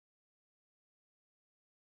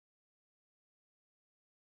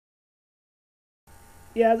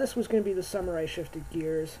Yeah, this was going to be the summer I shifted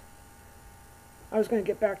gears. I was going to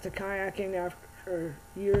get back to kayaking after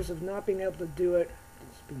years of not being able to do it.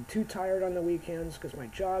 Just being too tired on the weekends because my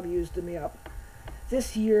job used me up.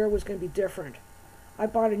 This year was going to be different. I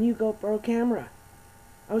bought a new GoPro camera.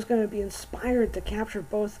 I was going to be inspired to capture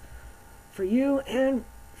both for you and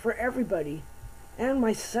for everybody and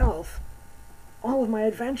myself all of my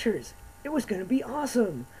adventures. It was going to be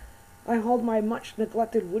awesome. I hauled my much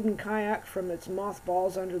neglected wooden kayak from its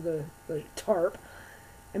mothballs under the tarp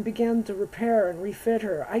and began to repair and refit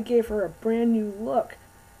her. I gave her a brand new look.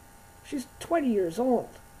 She's 20 years old.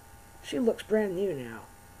 She looks brand new now.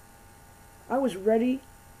 I was ready,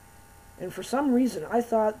 and for some reason I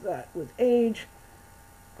thought that with age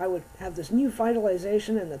I would have this new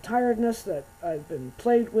vitalization, and the tiredness that I've been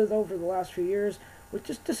plagued with over the last few years would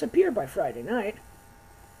just disappear by Friday night.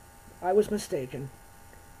 I was mistaken.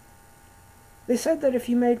 They said that if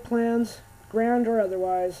you made plans, grand or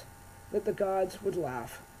otherwise, that the gods would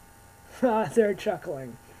laugh. They're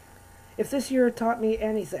chuckling. If this year taught me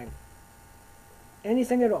anything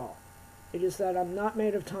at all, it is that I'm not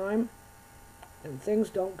made of time, and things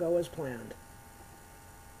don't go as planned.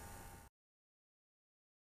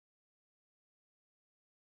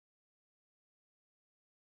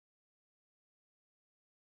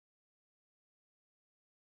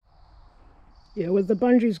 Yeah, with the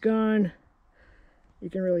bungees gone, you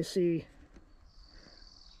can really see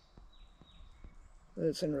that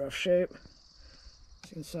it's in rough shape.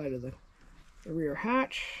 It's inside of the rear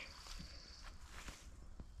hatch.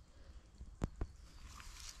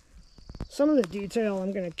 Some of the detail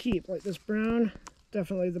I'm going to keep, like this brown,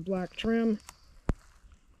 definitely the black trim.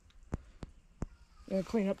 I'm going to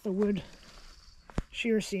clean up the wood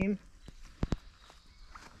shear seam.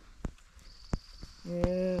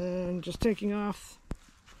 And just taking off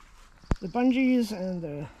the bungees and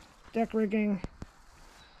the deck rigging,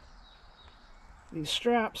 these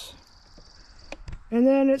straps, and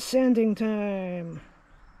then it's sanding time.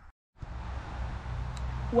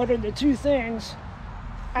 What are the two things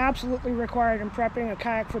absolutely required in prepping a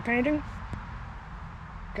kayak for painting?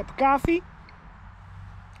 Cup of coffee,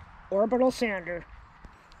 orbital sander.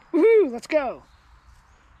 Woohoo, let's go!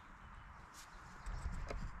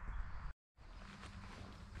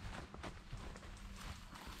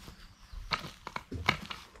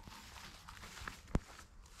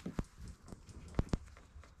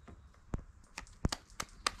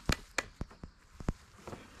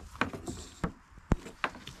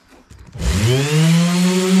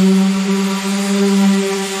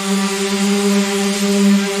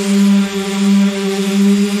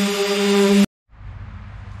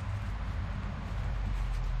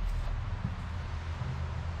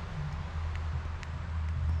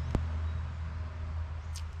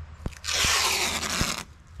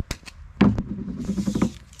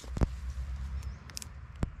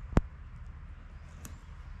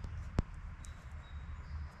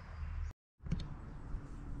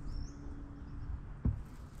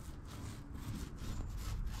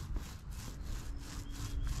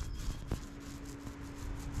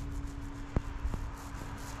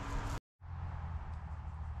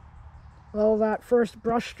 Well, that first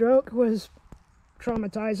brush stroke was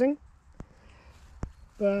traumatizing,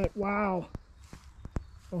 but wow,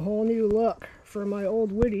 a whole new look for my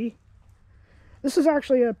old Woody. This is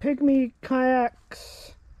actually a Pygmy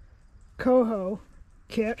Kayaks coho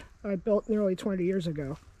kit I built nearly 20 years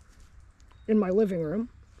ago in my living room,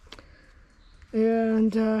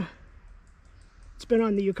 and it's been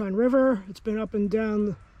on the Yukon River. It's been up and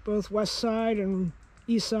down both west side and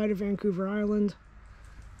east side of Vancouver Island.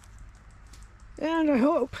 And I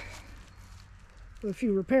hope, with a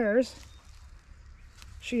few repairs,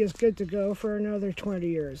 she is good to go for another 20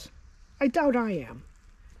 years. I doubt I am.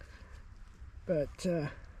 But,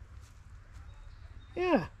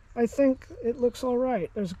 yeah, I think it looks all right.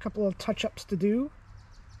 There's a couple of touch-ups to do.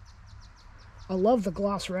 I love the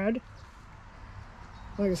gloss red.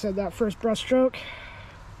 Like I said, that first brush stroke,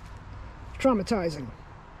 traumatizing.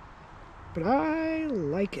 But I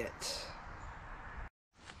like it.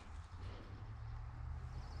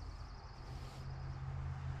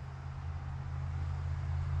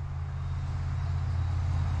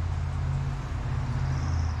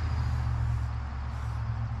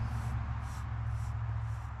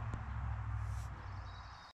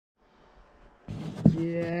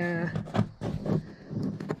 Yeah.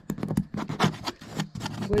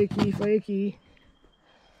 Flaky, flaky.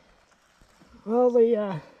 Well,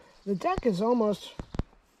 the deck is almost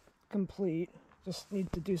complete. Just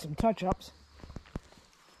need to do some touch-ups.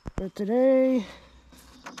 But today,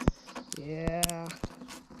 yeah,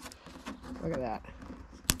 look at that.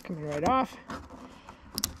 Coming right off.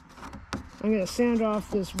 I'm going to sand off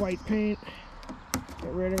this white paint,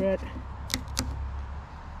 get rid of it,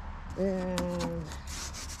 and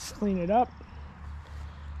clean it up.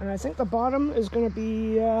 And I think the bottom is going to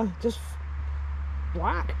be just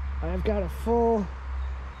black. I've got a full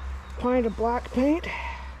pint of black paint.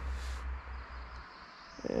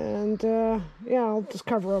 And yeah, I'll just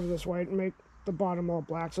cover over this white and make the bottom all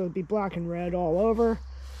black. So it'll be black and red all over.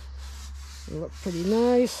 It'll look pretty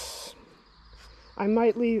nice. I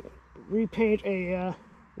might repaint a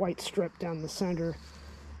white strip down the center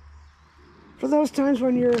for those times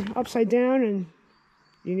when you're upside down and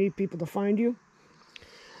you need people to find you.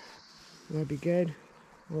 That'd be good.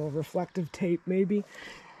 A little reflective tape maybe.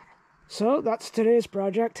 So that's today's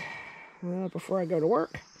project. Before I go to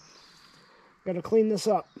work, gotta clean this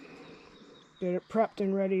up, get it prepped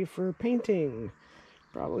and ready for painting,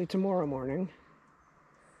 probably tomorrow morning,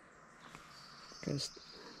 because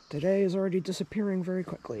today is already disappearing very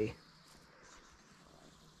quickly.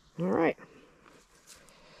 All right,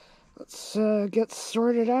 let's get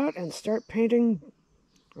sorted out and start painting.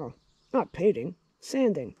 Oh, not painting,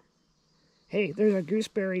 sanding. Hey, there's a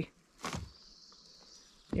gooseberry.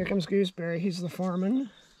 Here comes Gooseberry. He's the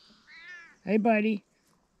foreman. Hey, buddy.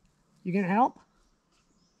 You gonna help?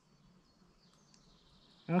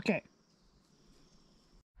 Okay.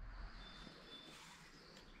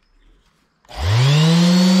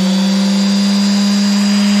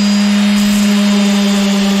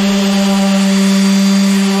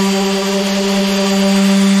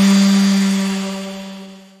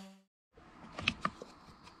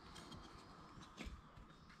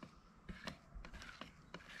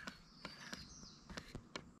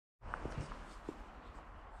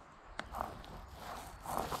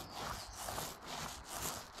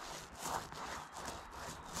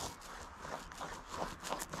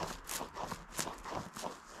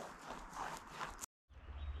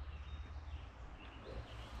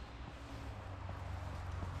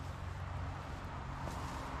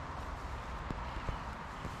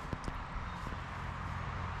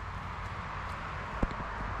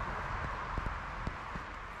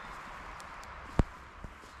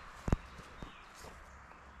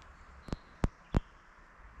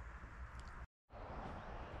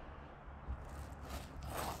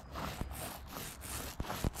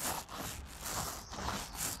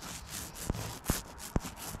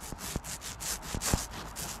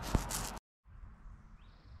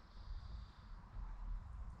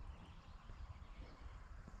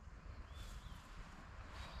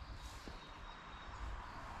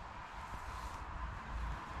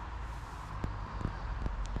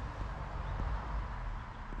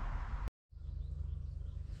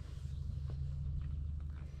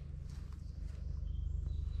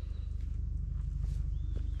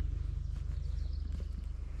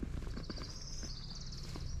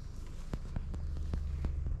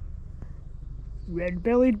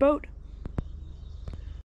 Red-bellied boat.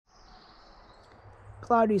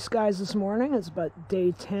 Cloudy skies this morning. It's about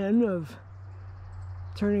day 10 of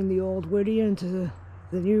turning the old Woody into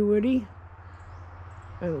the new Woody.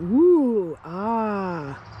 And woo,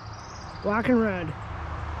 black and red.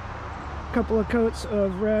 A couple of coats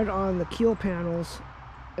of red on the keel panels,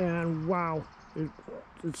 and wow,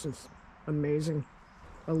 it's just amazing.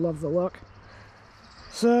 I love the look.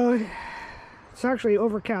 So it's actually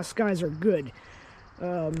overcast skies are good.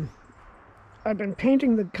 I've been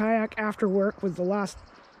painting the kayak after work with the last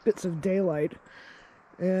bits of daylight,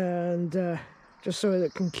 and just so that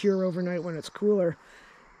it can cure overnight when it's cooler.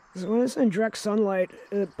 Because when it's in direct sunlight,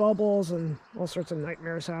 it bubbles and all sorts of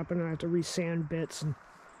nightmares happen. I have to re-sand bits, and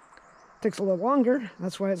it takes a little longer.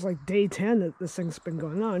 That's why it's like day 10 that this thing's been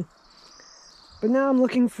going on. But now I'm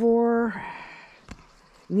looking for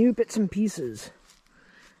new bits and pieces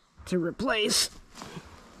to replace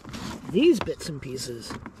these bits and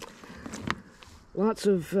pieces. Lots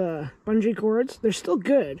of bungee cords. They're still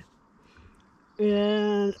good.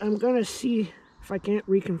 And I'm going to see if I can't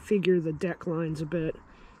reconfigure the deck lines a bit.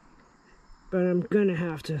 But I'm going to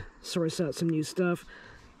have to source out some new stuff,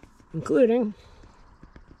 including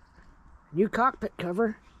new cockpit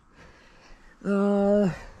cover.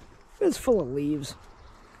 It's full of leaves,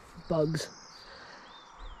 bugs.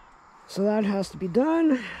 So that has to be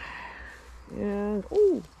done. And,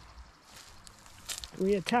 ooh,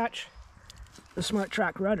 reattach the Smart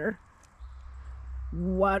Track rudder.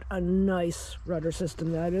 What a nice rudder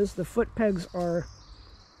system that is. The foot pegs are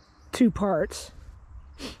 2 parts.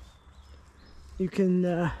 You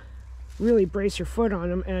can really brace your foot on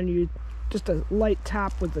them, and you just a light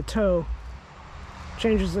tap with the toe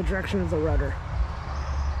changes the direction of the rudder.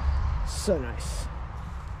 So nice.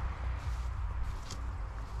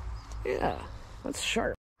 Yeah, that's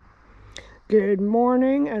sharp. Good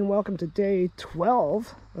morning and welcome to day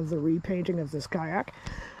 12 of the repainting of this kayak.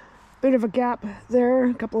 Bit of a gap there,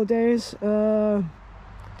 a couple of days.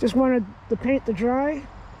 Just wanted the paint to dry,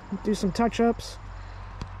 do some touch-ups,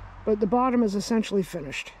 but the bottom is essentially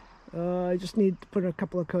finished. I just need to put a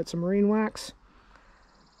couple of coats of marine wax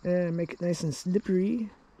and make it nice and slippery.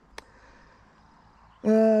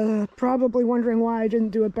 Probably wondering why I didn't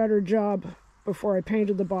do a better job before I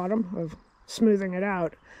painted the bottom of smoothing it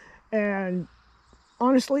out. And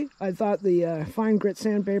honestly, I thought the fine grit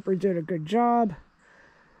sandpaper did a good job,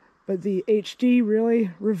 but the HD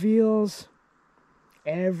really reveals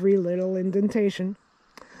every little indentation.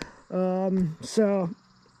 So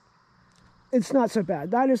it's not so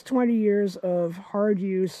bad. That is 20 years of hard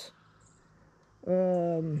use,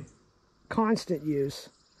 constant use,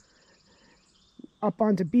 up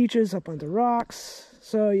onto beaches, up onto rocks.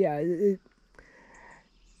 So yeah, it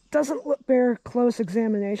doesn't bear close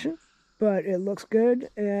examination, but it looks good,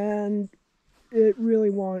 and it really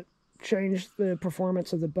won't change the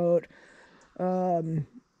performance of the boat. So,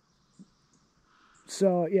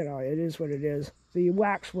 you know, it is what it is. The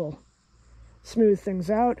wax will smooth things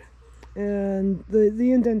out, and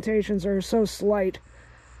the indentations are so slight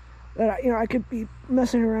that, you know, I could be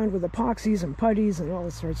messing around with epoxies and putties and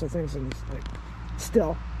all sorts of things, and like,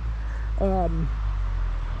 still,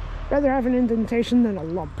 rather have an indentation than a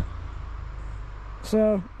lump.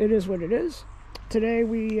 So it is what it is. Today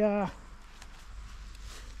we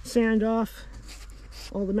sand off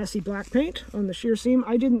all the messy black paint on the shear seam.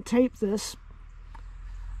 I didn't tape this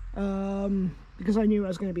because I knew I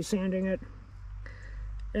was going to be sanding it,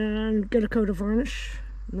 and get a coat of varnish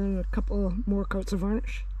and then a couple more coats of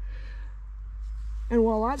varnish. And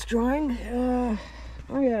while that's drying, I'm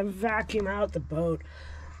going to vacuum out the boat.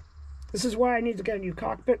 This is why I need to get a new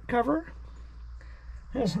cockpit cover.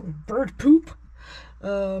 There's bird poop,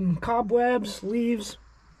 cobwebs, leaves,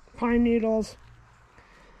 pine needles,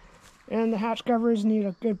 and the hatch covers need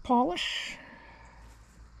a good polish.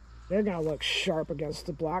 They're going to look sharp against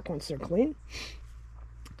the black once they're clean.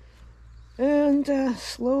 And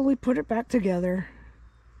slowly put it back together.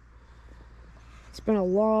 It's been a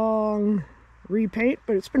long repaint,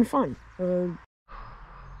 but it's been fun.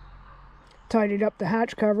 Tidied up the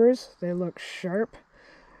hatch covers. They look sharp.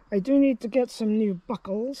 I do need to get some new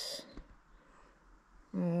buckles.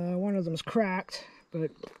 One of them's cracked,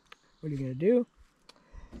 but what are you going to do?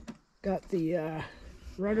 Got the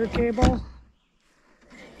rudder cable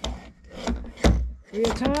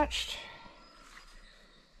reattached.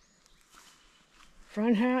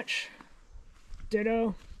 Front hatch,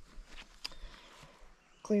 ditto.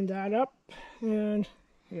 Cleaned that up, and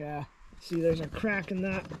yeah, see there's a crack in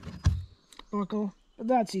that buckle, but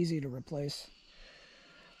that's easy to replace.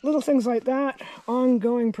 Little things like that,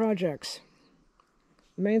 ongoing projects.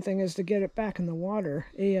 The main thing is to get it back in the water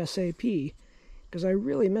ASAP, because I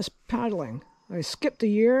really miss paddling. I skipped a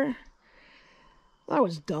year. That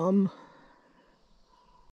was dumb.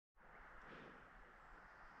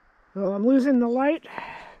 Well, I'm losing the light,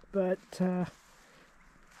 but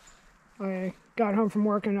I got home from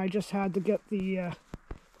work and I just had to get the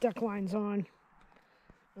deck lines on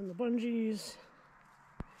and the bungees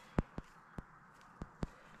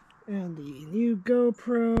and the new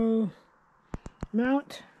GoPro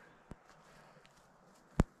mount.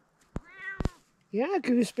 Yeah,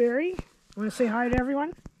 Gooseberry. Want to say hi to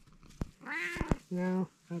everyone? No?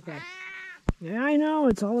 Okay. Yeah, I know.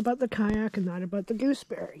 It's all about the kayak and not about the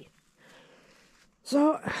gooseberry.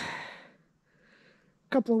 So, a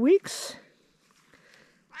couple of weeks,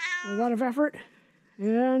 a lot of effort,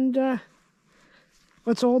 and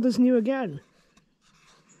what's old is new again.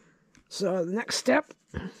 So the next step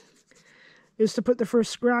is to put the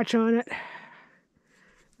first scratch on it.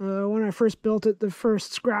 When I first built it, the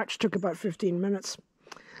first scratch took about 15 minutes.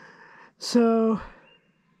 So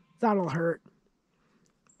that'll hurt.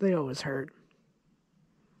 They always hurt.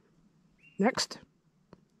 Next,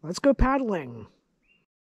 let's go paddling.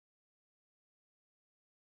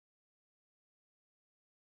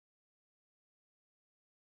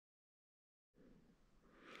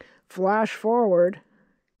 Flash forward.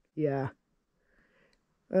 Yeah.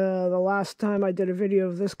 The last time I did a video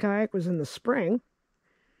of this kayak was in the spring.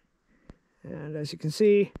 And as you can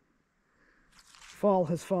see, fall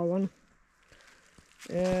has fallen.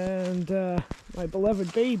 And my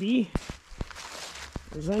beloved baby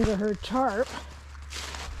is under her tarp.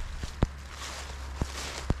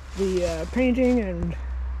 The painting and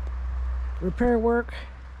repair work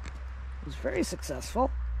was very successful.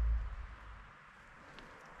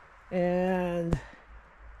 And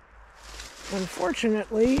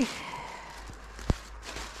unfortunately,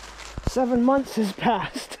 7 months has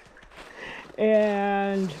passed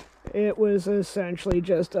and it was essentially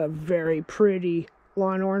just a very pretty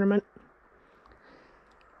lawn ornament.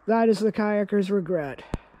 That is the Kayakers Regret.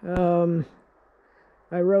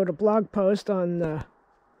 I wrote a blog post on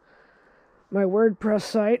my WordPress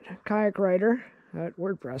site, Kayak Writer, at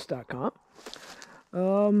wordpress.com,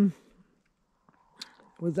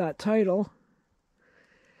 with that title.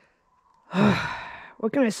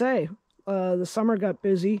 What can I say? The summer got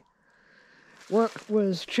busy. Work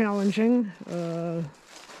was challenging.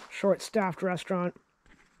 Short-staffed restaurant.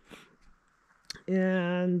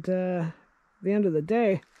 And the end of the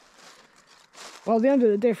day, well, the end of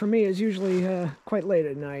the day for me is usually quite late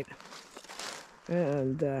at night.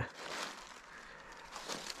 And there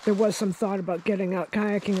was some thought about getting out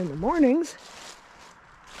kayaking in the mornings.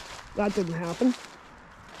 That didn't happen.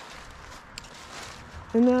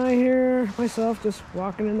 And now I hear myself just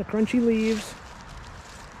walking in the crunchy leaves,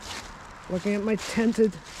 looking at my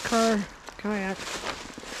tented car kayak,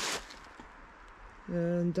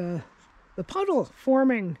 and the puddle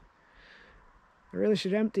forming. I really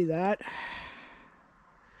should empty that.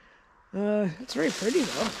 It's very pretty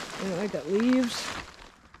though. You know, I got leaves.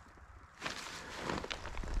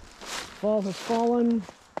 Fall has fallen.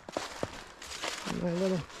 My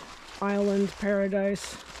little island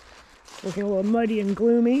paradise. Looking a little muddy and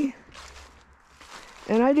gloomy.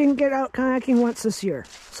 And I didn't get out kayaking once this year.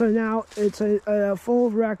 So now it's a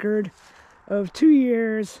full record of 2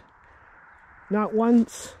 years. Not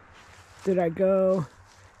once did I go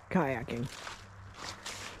kayaking.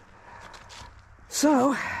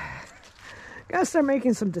 So, gotta start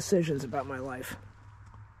making some decisions about my life.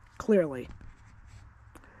 Clearly.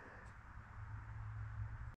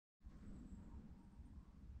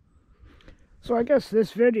 So I guess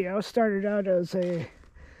this video started out as a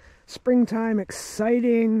springtime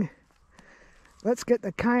exciting, let's get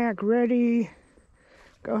the kayak ready,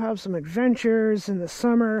 go have some adventures in the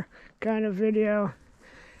summer kind of video,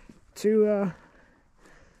 to,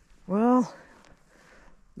 well,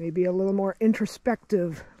 maybe a little more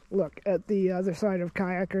introspective look at the other side of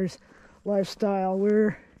kayakers' lifestyle,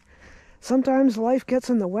 where sometimes life gets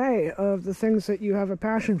in the way of the things that you have a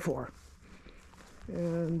passion for.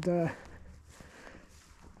 And,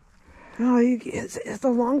 the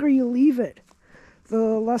longer you leave it, the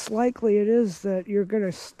less likely it is that you're going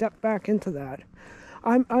to step back into that.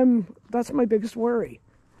 That's my biggest worry,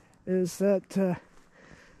 is that,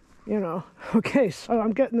 you know, okay, so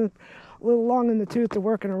I'm getting a little long in the tooth to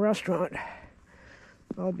work in a restaurant.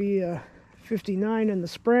 I'll be 59 in the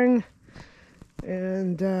spring,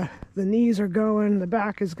 and the knees are going, the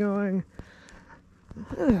back is going.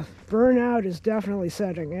 Burnout is definitely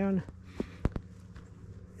setting in.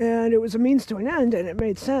 And it was a means to an end, and it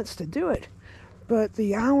made sense to do it. But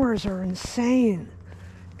the hours are insane.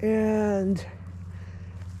 And,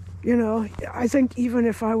 you know, I think even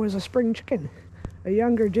if I was a spring chicken, a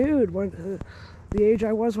younger dude, when the age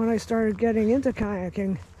I was when I started getting into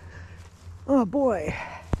kayaking, oh boy,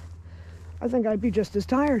 I think I'd be just as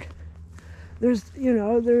tired. There's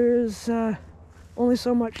only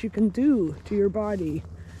so much you can do to your body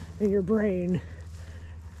and your brain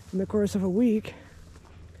in the course of a week.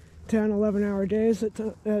 10, 11-hour days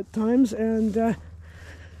at times, and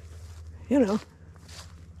you know,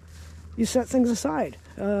 you set things aside.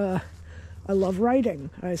 I love writing.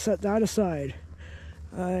 I set that aside.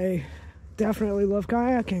 I definitely love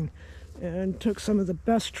kayaking, and took some of the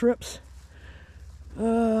best trips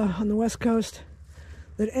on the West Coast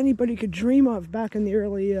that anybody could dream of back in the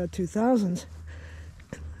early 2000s.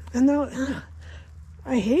 And now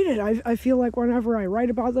I hate it. I feel like whenever I write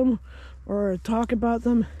about them or talk about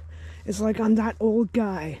them, it's like I'm that old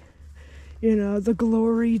guy, you know, the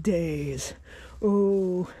glory days.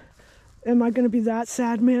 Oh, am I going to be that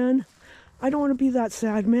sad man? I don't want to be that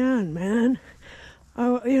sad man.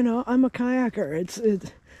 You know, I'm a kayaker. It's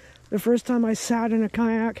the first time I sat in a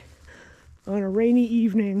kayak on a rainy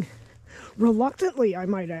evening, reluctantly, I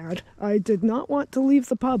might add. I did not want to leave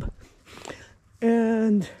the pub.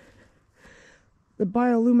 And the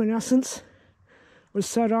bioluminescence was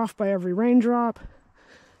set off by every raindrop.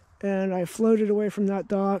 And I floated away from that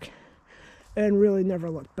dock and really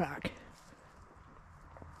never looked back.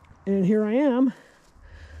 And here I am,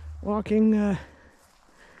 walking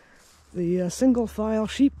the single file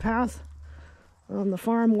sheep path on the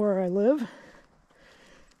farm where I live,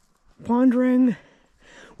 pondering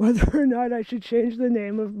whether or not I should change the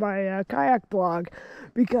name of my kayak blog,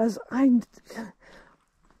 because I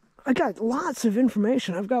got lots of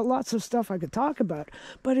information. I've got lots of stuff I could talk about,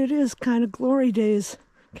 but it is kind of glory days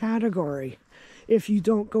category if you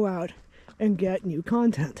don't go out and get new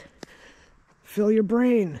content. Fill your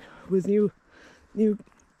brain with new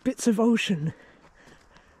bits of ocean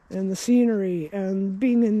and the scenery and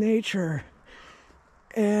being in nature.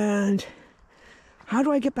 And how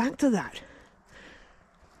do I get back to that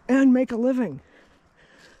and make a living?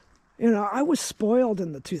 You know, I was spoiled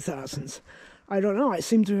in the 2000s. I don't know, I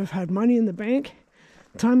seem to have had money in the bank,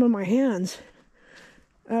 time on my hands,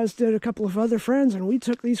 as did a couple of other friends, and we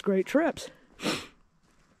took these great trips.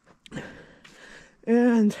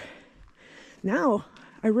 And now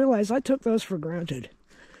I realize I took those for granted.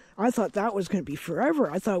 I thought that was going to be forever.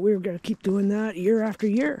 I thought we were going to keep doing that year after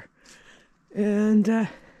year. And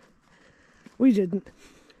we didn't.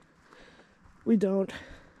 We don't.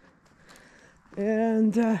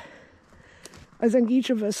 And I think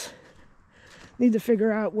each of us need to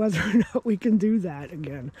figure out whether or not we can do that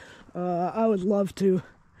again. I would love to.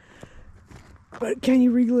 But can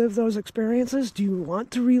you relive those experiences? Do you want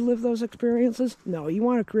to relive those experiences? No, you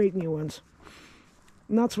want to create new ones.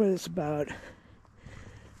 And that's what it's about.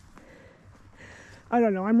 I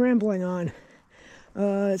don't know, I'm rambling on.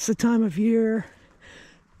 It's the time of year,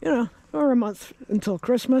 you know, or a month until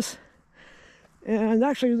Christmas. And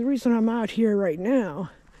actually, the reason I'm out here right now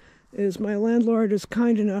is my landlord is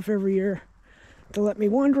kind enough every year to let me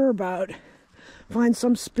wander about, find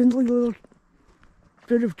some spindly little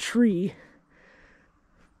bit of tree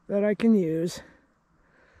that I can use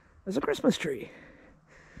as a Christmas tree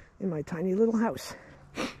in my tiny little house.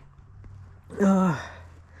 I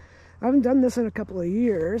haven't done this in a couple of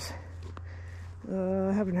years.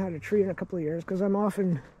 I haven't had a tree in a couple of years because I'm off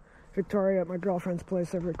in Victoria at my girlfriend's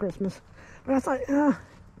place every Christmas. But I thought,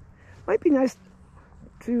 might be nice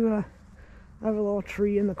to have a little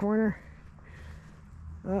tree in the corner.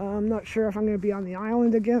 I'm not sure if I'm going to be on the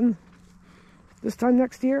island again this time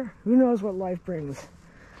next year. Who knows what life brings?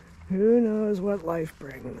 Who knows what life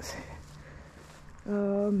brings?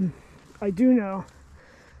 I do know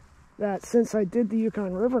that since I did the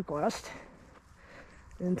Yukon River Quest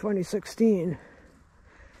in 2016,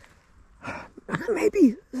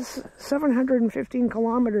 maybe 715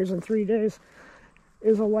 kilometers in 3 days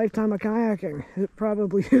is a lifetime of kayaking. It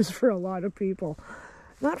probably is for a lot of people.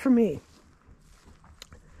 Not for me.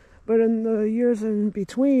 But in the years in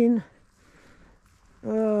between,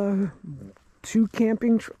 2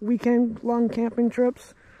 weekend-long camping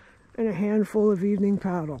trips and a handful of evening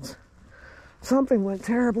paddles. Something went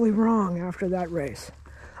terribly wrong after that race.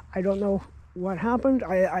 I don't know what happened.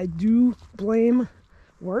 I do blame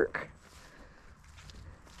work.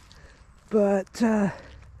 But,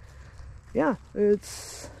 yeah,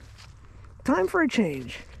 it's time for a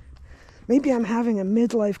change. Maybe I'm having a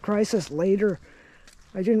midlife crisis later.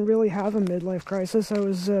 I didn't really have a midlife crisis. I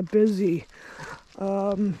was busy.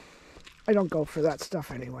 I don't go for that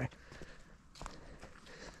stuff anyway.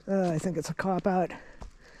 I think it's a cop-out.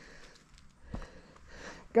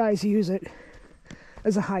 Guys use it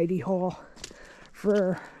as a hidey hole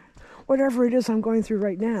for whatever it is I'm going through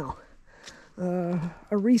right now. A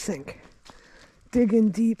rethink. Digging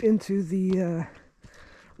deep into the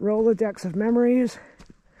Rolodex of memories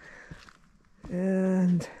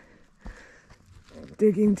and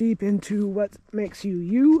digging deep into what makes you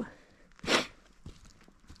you.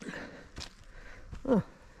 Oh,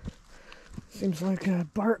 seems like a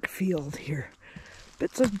bark field here.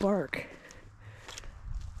 Bits of bark.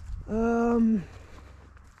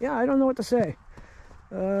 Yeah, I don't know what to say.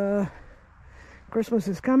 Christmas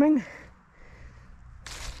is coming.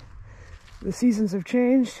 The seasons have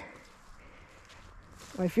changed.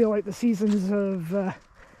 I feel like the seasons of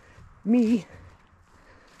me,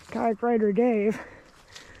 Kayak Rider Dave,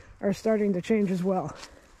 are starting to change as well.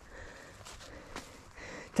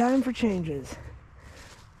 Time for changes.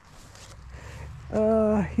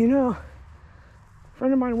 You know, a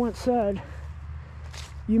friend of mine once said,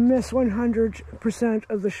 you miss 100%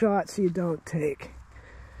 of the shots you don't take.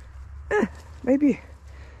 Maybe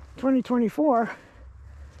 2024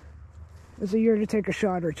 is a year to take a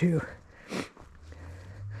shot or two.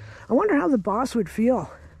 I wonder how the boss would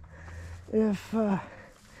feel if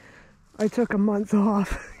I took a month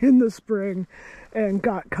off in the spring and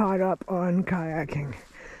got caught up on kayaking.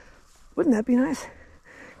 Wouldn't that be nice?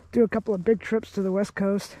 Do a couple of big trips to the West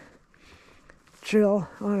Coast, chill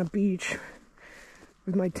on a beach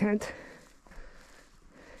with my tent.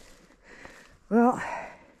 Well,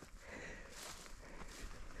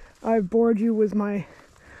 I've bored you with my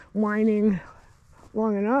whining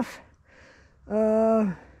long enough.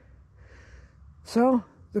 So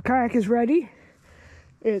the kayak is ready.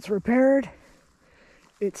 It's repaired.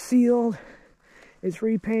 It's sealed. It's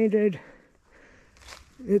repainted.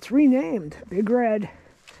 It's renamed Big Red.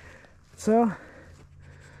 So,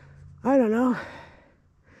 I don't know.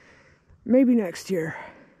 Maybe next year.